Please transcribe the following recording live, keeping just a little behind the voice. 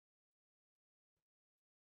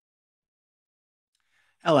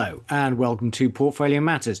Hello and welcome to Portfolio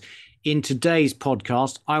Matters. In today's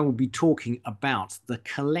podcast, I will be talking about the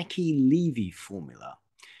Kalecki Levy formula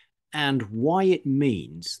and why it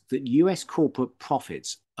means that US corporate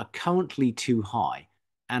profits are currently too high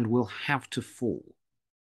and will have to fall.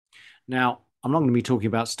 Now, I'm not going to be talking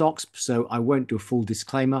about stocks, so I won't do a full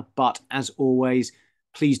disclaimer, but as always,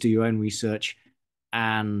 please do your own research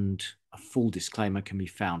and a full disclaimer can be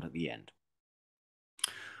found at the end.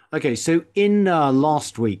 Okay, so in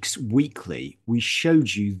last week's weekly, we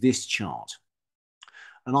showed you this chart.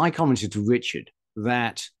 And I commented to Richard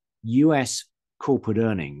that US corporate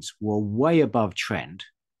earnings were way above trend,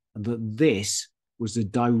 and that this was a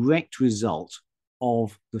direct result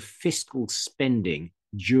of the fiscal spending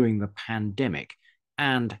during the pandemic.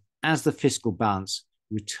 And as the fiscal balance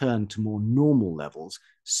returned to more normal levels,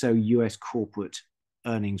 so US corporate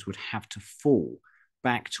earnings would have to fall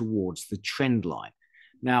back towards the trend line.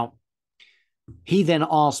 Now, he then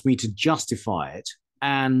asked me to justify it,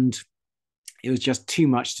 and it was just too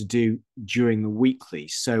much to do during the weekly.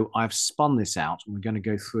 So I've spun this out, and we're going to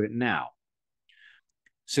go through it now.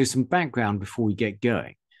 So some background before we get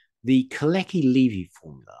going. The Kalecki Levy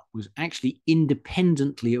formula was actually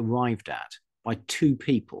independently arrived at by two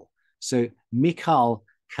people. So Michał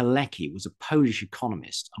Kalecki was a Polish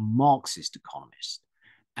economist, a Marxist economist,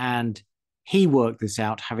 and he worked this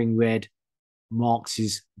out having read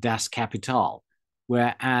Marx's Das Kapital,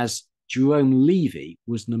 whereas Jerome Levy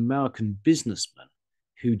was an American businessman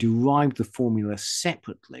who derived the formula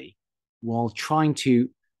separately while trying to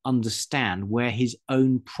understand where his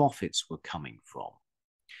own profits were coming from.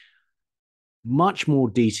 Much more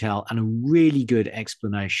detail and a really good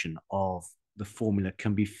explanation of the formula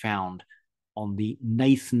can be found on the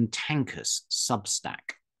Nathan Tankus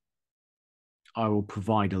Substack. I will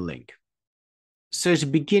provide a link. So to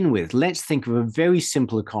begin with, let's think of a very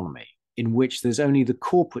simple economy in which there's only the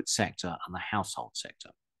corporate sector and the household sector.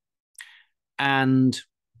 And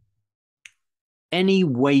any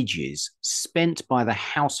wages spent by the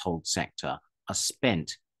household sector are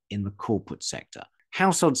spent in the corporate sector.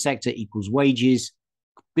 Household sector equals wages,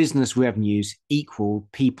 business revenues equal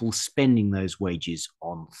people spending those wages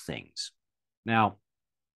on things. Now,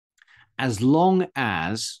 as long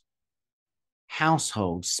as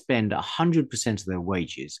households spend 100% of their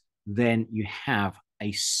wages, then you have a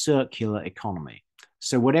circular economy.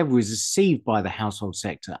 So whatever is received by the household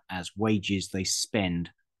sector as wages, they spend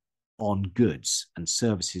on goods and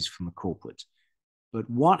services from the corporate. But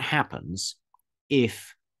what happens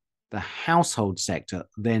if the household sector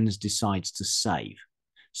then decides to save?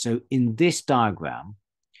 So in this diagram,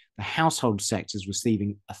 the household sector is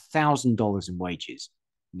receiving $1,000 in wages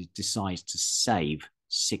and it decides to save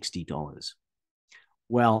 $60.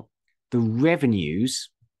 Well, the revenues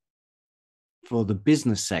for the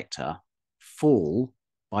business sector fall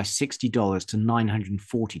by $60 to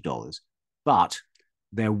 $940, but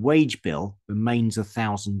their wage bill remains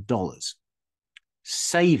 $1,000.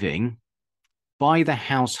 Saving by the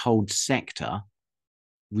household sector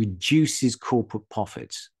reduces corporate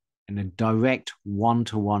profits in a direct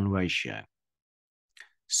one-to-one ratio.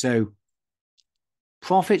 So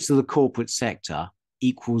profits of the corporate sector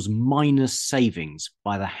equals minus savings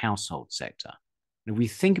by the household sector. And if we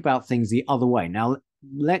think about things the other way, now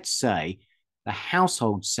let's say the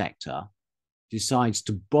household sector decides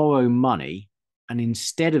to borrow money and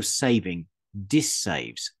instead of saving,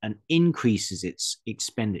 dissaves and increases its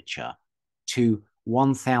expenditure to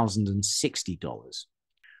 $1,060.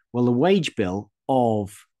 Well, the wage bill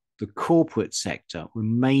of the corporate sector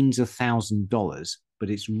remains $1,000, but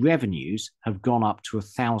its revenues have gone up to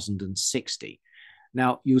 $1,060.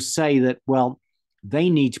 Now, you'll say that, well, they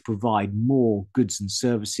need to provide more goods and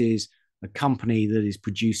services. A company that is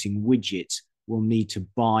producing widgets will need to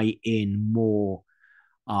buy in more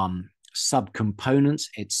subcomponents,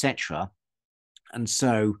 etc. And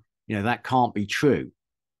so, that can't be true.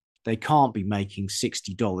 They can't be making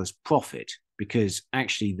 $60 profit because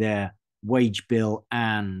actually their wage bill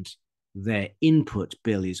and their input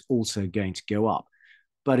bill is also going to go up.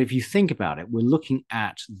 But if you think about it, we're looking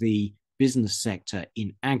at the business sector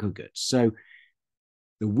in aggregate. So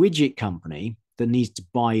the widget company that needs to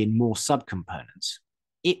buy in more subcomponents,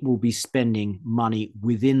 it will be spending money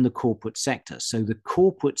within the corporate sector. So the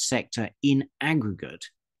corporate sector in aggregate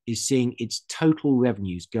is seeing its total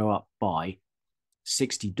revenues go up by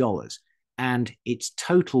 $60 and its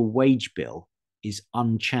total wage bill is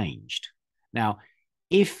unchanged. Now,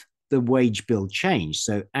 if the wage bill changed,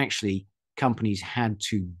 so actually companies had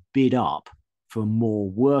to bid up for more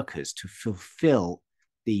workers to fulfill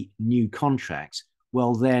the new contracts,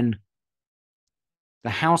 well, then the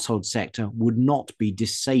household sector would not be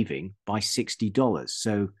dissaving by $60.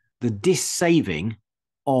 So the dissaving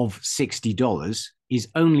of $60 is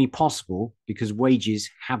only possible because wages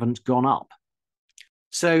haven't gone up.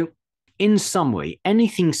 So in summary,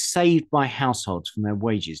 anything saved by households from their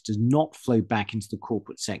wages does not flow back into the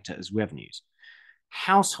corporate sector as revenues.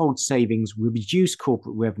 Household savings will reduce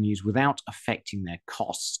corporate revenues without affecting their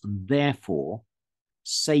costs, and therefore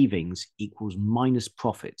savings equals minus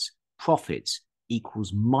profits. Profits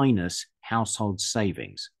equals minus household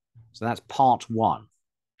savings. So that's part one.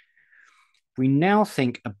 We now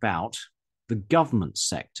think about the government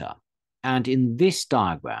sector. And in this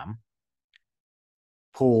diagram,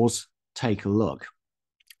 pause, take a look.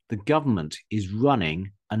 The government is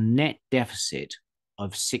running a net deficit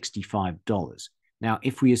of $65. Now,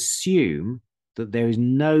 if we assume that there is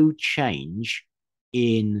no change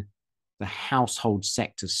in the household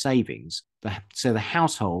sector savings, so the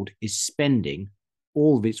household is spending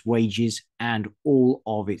all of its wages and all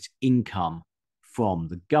of its income from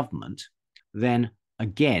the government, then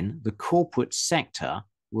again, the corporate sector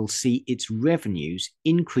will see its revenues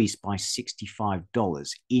increase by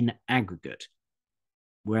 $65 in aggregate,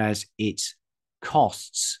 whereas its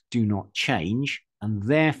costs do not change, and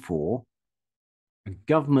therefore a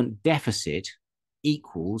government deficit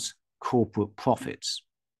equals corporate profits.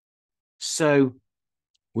 So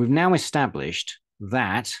we've now established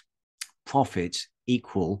that profits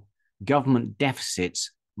equal government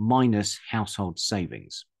deficits minus household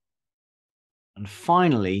savings. And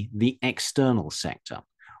finally, the external sector.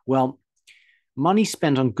 Well, money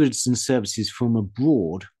spent on goods and services from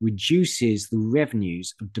abroad reduces the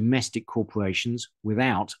revenues of domestic corporations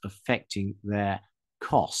without affecting their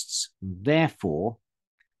costs. Therefore,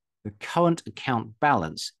 the current account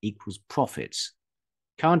balance equals profits.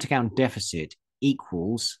 Current account deficit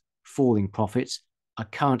equals falling profits. A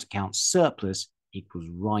current account surplus equals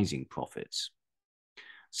rising profits.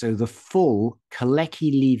 So the full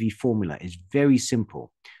Kalecki Levy formula is very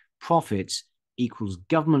simple. Profits equals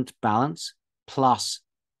government balance plus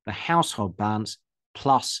the household balance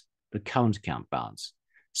plus the current account balance.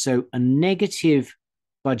 So a negative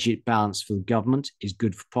budget balance for the government is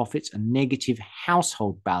good for profits. A negative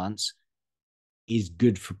household balance is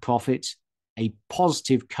good for profits. A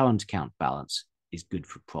positive current account balance is good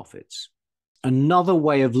for profits. Another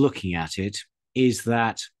way of looking at it is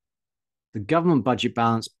that the government budget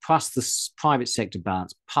balance plus the private sector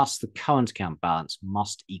balance plus the current account balance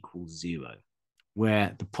must equal zero,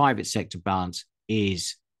 where the private sector balance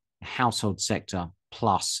is the household sector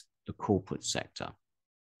plus the corporate sector.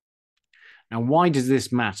 Now, why does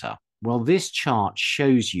this matter? Well, this chart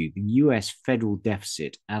shows you the US federal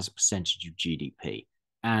deficit as a percentage of GDP.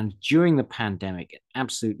 And during the pandemic, it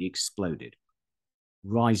absolutely exploded,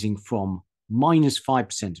 rising from minus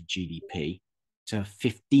 5% of GDP to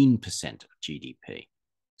 15% of GDP.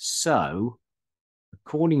 So,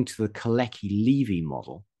 according to the Kalecki Levy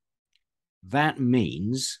model, that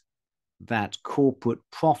means that corporate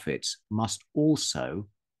profits must also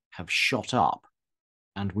have shot up.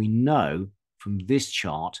 And we know from this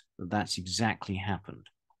chart that that's exactly happened.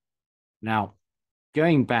 Now,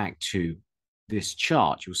 going back to this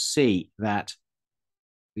chart, you'll see that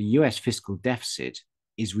the US fiscal deficit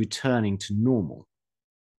is returning to normal.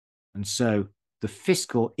 And so the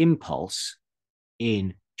fiscal impulse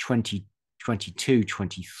in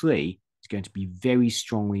 2022-23 is going to be very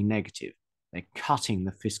strongly negative. They're cutting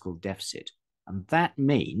the fiscal deficit. And that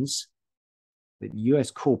means that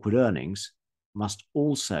US corporate earnings must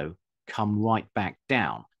also come right back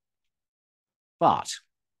down. But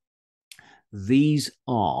these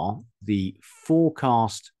are the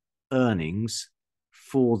forecast earnings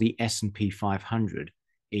for the S&P 500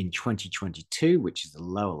 in 2022, which is the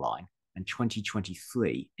lower line, and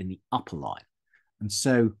 2023 in the upper line. And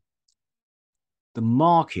so the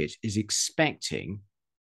market is expecting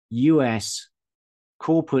US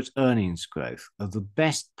corporate earnings growth of the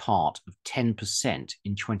best part of 10%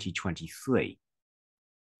 in 2023.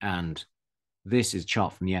 And this is a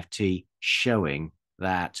chart from the FT showing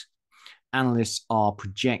that analysts are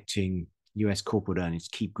projecting US corporate earnings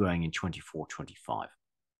to keep growing in 24-25.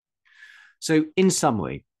 So in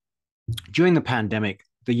summary, during the pandemic,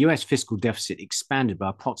 the US fiscal deficit expanded by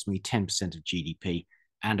approximately 10% of GDP.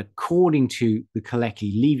 And according to the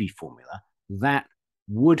Kalecki Levy formula, that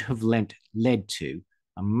would have led to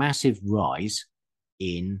a massive rise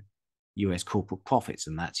in US corporate profits.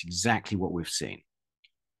 And that's exactly what we've seen.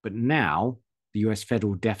 But now the US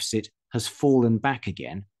federal deficit has fallen back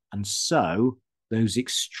again. And so those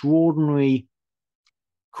extraordinary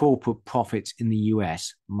corporate profits in the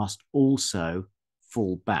US must also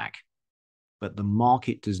fall back. But the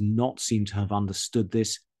market does not seem to have understood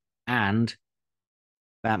this, and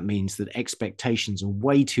that means that expectations are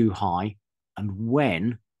way too high. And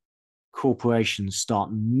when corporations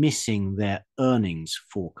start missing their earnings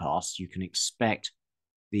forecasts, you can expect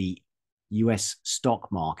the US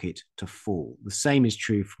stock market to fall. The same is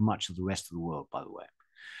true for much of the rest of the world, by the way.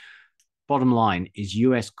 Bottom line is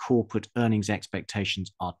US corporate earnings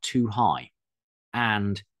expectations are too high,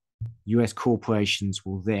 and US corporations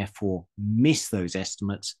will therefore miss those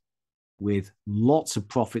estimates with lots of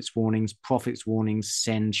profits warnings. Profits warnings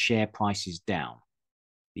send share prices down.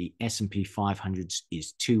 The S&P 500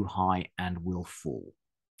 is too high and will fall.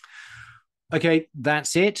 Okay,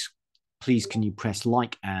 that's it. Please can you press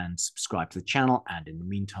like and subscribe to the channel. And in the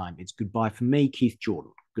meantime, it's goodbye from me, Keith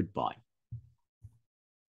Jordan. Goodbye.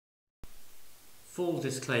 Full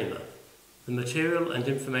disclaimer. The material and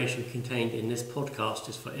information contained in this podcast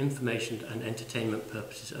is for information and entertainment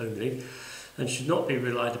purposes only and should not be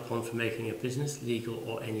relied upon for making a business, legal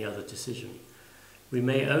or any other decision. We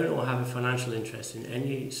may own or have a financial interest in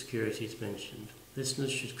any securities mentioned.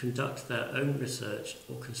 Listeners should conduct their own research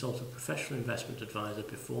or consult a professional investment advisor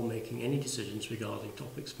before making any decisions regarding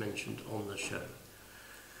topics mentioned on the show.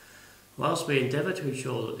 Whilst we endeavour to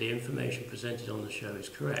ensure that the information presented on the show is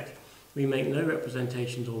correct, we make no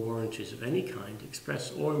representations or warranties of any kind,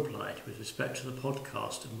 express or implied, with respect to the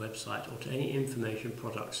podcast and website or to any information,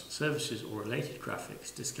 products, services or related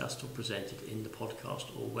graphics discussed or presented in the podcast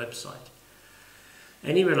or website.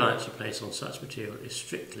 Any reliance you place on such material is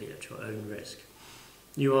strictly at your own risk.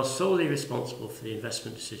 You are solely responsible for the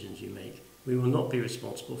investment decisions you make. We will not be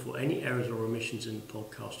responsible for any errors or omissions in the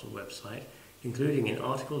podcast or website, including in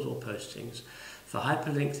articles or postings, for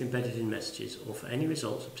hyperlinks embedded in messages, or for any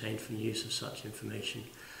results obtained from the use of such information.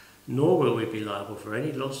 Nor will we be liable for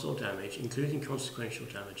any loss or damage, including consequential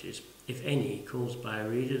damages, if any, caused by a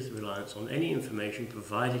reader's reliance on any information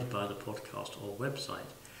provided by the podcast or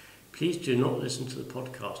website. Please do not listen to the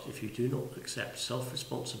podcast if you do not accept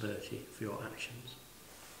self-responsibility for your actions.